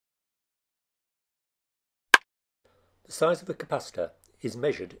The size of a capacitor is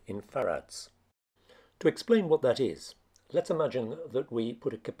measured in farads. To explain what that is, let's imagine that we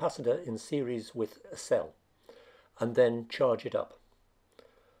put a capacitor in series with a cell and then charge it up.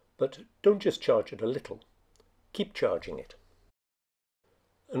 But don't just charge it a little, keep charging it.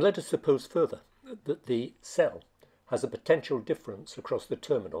 And let us suppose further that the cell has a potential difference across the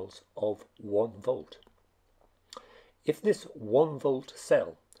terminals of 1 volt. If this 1 volt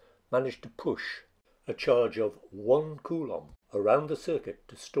cell managed to push a charge of 1 coulomb around the circuit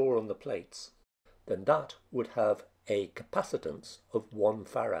to store on the plates, then that would have a capacitance of 1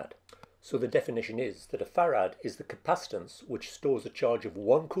 farad. So the definition is that a farad is the capacitance which stores a charge of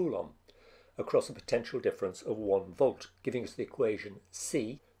 1 coulomb across a potential difference of 1 volt, giving us the equation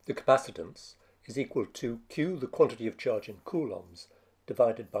C, the capacitance, is equal to Q, the quantity of charge in coulombs,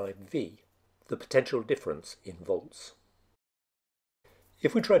 divided by V, the potential difference in volts.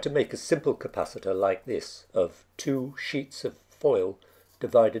 If we try to make a simple capacitor like this, of 2 sheets of foil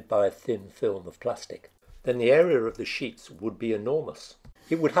divided by a thin film of plastic, then the area of the sheets would be enormous.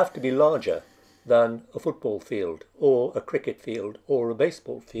 It would have to be larger than a football field, or a cricket field, or a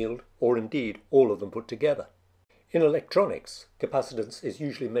baseball field, or indeed all of them put together. In electronics, capacitance is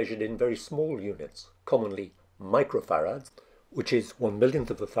usually measured in very small units, commonly microfarads, which is 1/1,000,000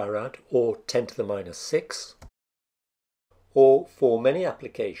 of a farad, or 10 to the minus 6. Or for many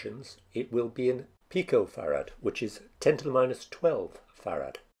applications, it will be in picofarad, which is 10 to the minus 12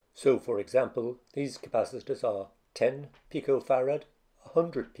 farad. So, for example, these capacitors are 10 picofarad,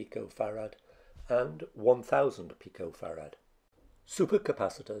 100 picofarad, and 1000 picofarad.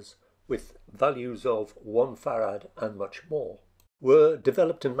 Supercapacitors, with values of 1 farad and much more, were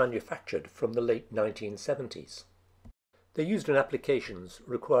developed and manufactured from the late 1970s. They're used in applications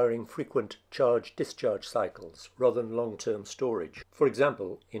requiring frequent charge-discharge cycles rather than long-term storage, for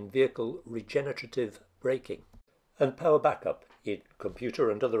example in vehicle regenerative braking, and power backup in computer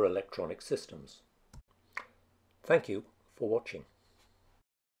and other electronic systems. Thank you for watching.